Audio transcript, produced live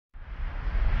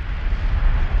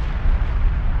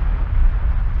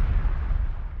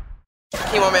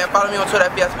Kemo, man. Follow me on Twitter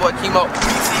at BS Boy Kemo.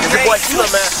 It's your boy Kemo,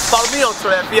 man. Follow me on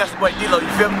Twitter at BS Boy D-Lo, you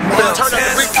feel me? Turn up the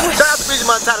Breezy. Shout out to Breezy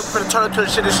Montana. We're finna turn up to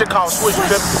this shit called Swish, you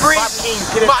feel me? Boppin,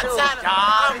 get it Montana.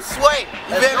 I'm Sway.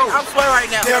 You feel me? I'm Sway right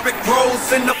now. Derrick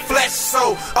Rose in the flesh,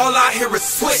 so all I hear is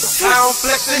Swish. I don't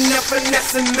flexing and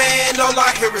finessing, man. All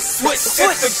I hear is Swish.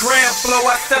 Instagram flow,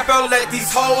 I step out, let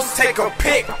these hoes take a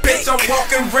pic. Bitch, I'm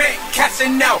walking rent,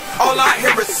 cashing out. All I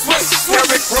hear is Swish.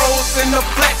 Derrick Rose in the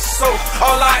flesh, so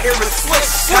all I hear is Swish.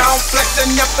 I don't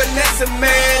flexing and finessing,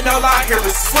 man. All I hear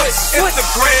is Swish.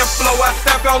 Instagram flow, I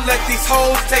step out, let these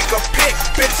hoes take a pic.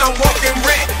 Bitch, I'm walking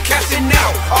rent, cashing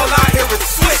out. All I hear is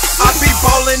Swish. I be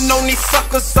ballin' on these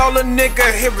suckers, all a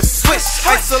nigga hear is Swish.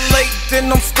 Isolate,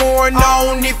 then I'm scoring, I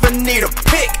don't even need a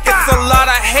pick. It's a lot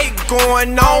of hate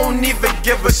going, I don't even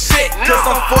give a shit. Cause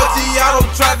I'm 40 auto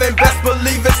driving, best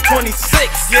believe it's 26.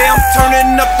 Yeah, I'm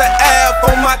turning up the ab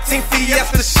on my Team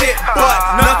Fiesta shit. But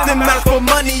nothing matters for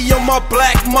money on my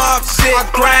black mob shit. I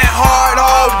grind hard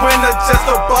all winter just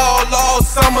to ball all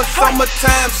summer.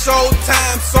 Summertime,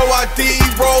 showtime, so I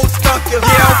D-roll stunk you.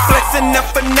 Yeah, I'm flexing and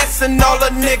finessing, all a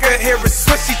nigga here is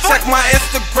Swishy. Check my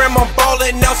Instagram, I'm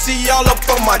ballin', now she all up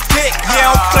on my dick.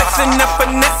 Yeah, I'm flexing and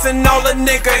finessing, all a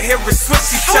nigga here is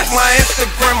Swishy. Check my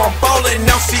Instagram, I'm ballin',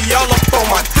 now she all up on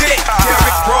my dick.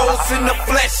 Derrick Rose in the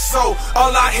flesh, so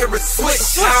all I hear is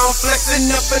Swish. I don't flexing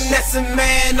and finessing,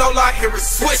 man, all I hear is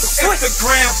Swish.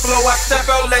 Instagram flow, I step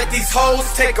out, let these hoes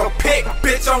take a pic.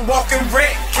 Bitch, I'm walking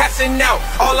rent, cashing out,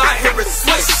 all I hear is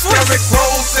Swish. Derrick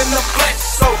Rose in the flesh,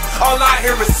 so all I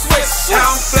hear is Swish. I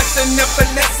don't flexing and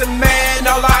finessing, man,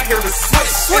 all I hear is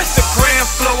Swish. Instagram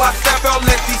flow, I step out,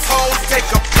 let these hoes take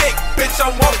a pic. Bitch,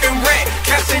 I'm walking rent,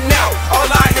 cashing out, all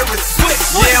I hear is Swish.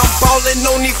 Yeah, I'm ballin'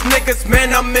 on these niggas,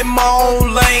 man, I'm in my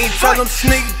own lane. Tell them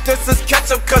sneak, this is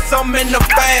ketchup, cause I'm in the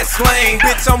fast lane.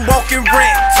 Bitch, I'm walking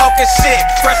rent, talking shit,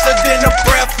 fresher than a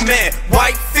breath, man.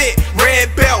 White fit,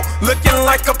 red belt, looking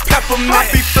like a peppermint. I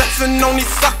be flexing on these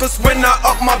suckers when I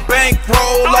up my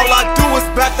bankroll. All I do is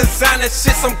back designer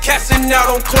shit, I'm cashing out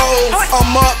on clothes.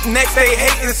 I'm up next, they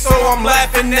hating, so I'm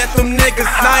laughing at them niggas.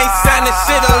 I ain't signing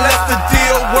shit unless the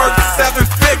deal worth 7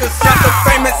 figures. Got the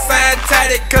famous sign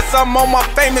tatted, cause I'm on my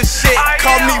famous shit.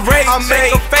 Call me Ray, I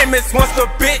make her famous once the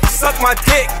bitch suck my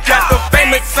dick. Got the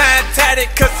famous sign tatted,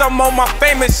 cause I'm on my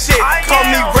famous shit. Call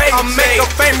me Ray, I make her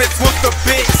famous once the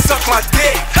bitch suck my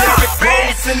dick. Derrick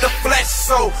Rose in the flesh,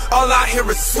 so all I hear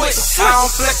is Swish. I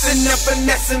don't flexing and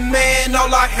finessing, man,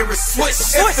 all I hear is Swish.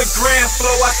 Instagram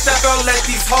flow, I step out, let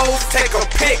these hoes take a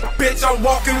pic. Bitch, I'm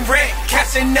walking rent,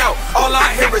 cashing out, all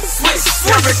I hear is Swish.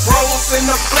 Derrick Rose in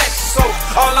the flesh, so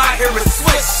all I hear is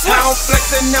Swish. I don't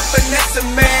flexing and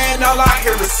finessing, man, all I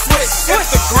hear is Swish.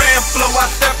 Instagram flow, I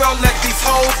step out, let these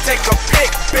hoes take a pic.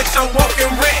 Bitch, I'm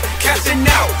walking rent, cashing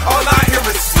out, all I hear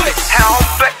is Swish. I don't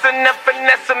flexing and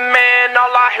finessing, man, all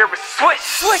I hear is Swish.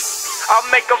 I'll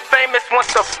make her famous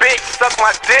once the bitch suck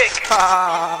my dick.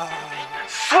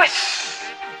 Swish.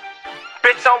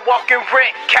 Bitch, I'm walking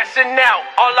rent, cashing out,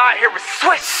 all I hear is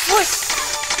Swish. Swish.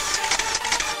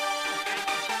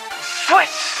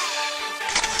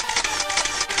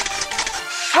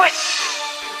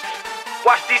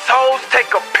 Watch these hoes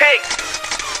take a pic.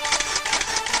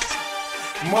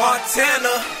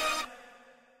 Montana.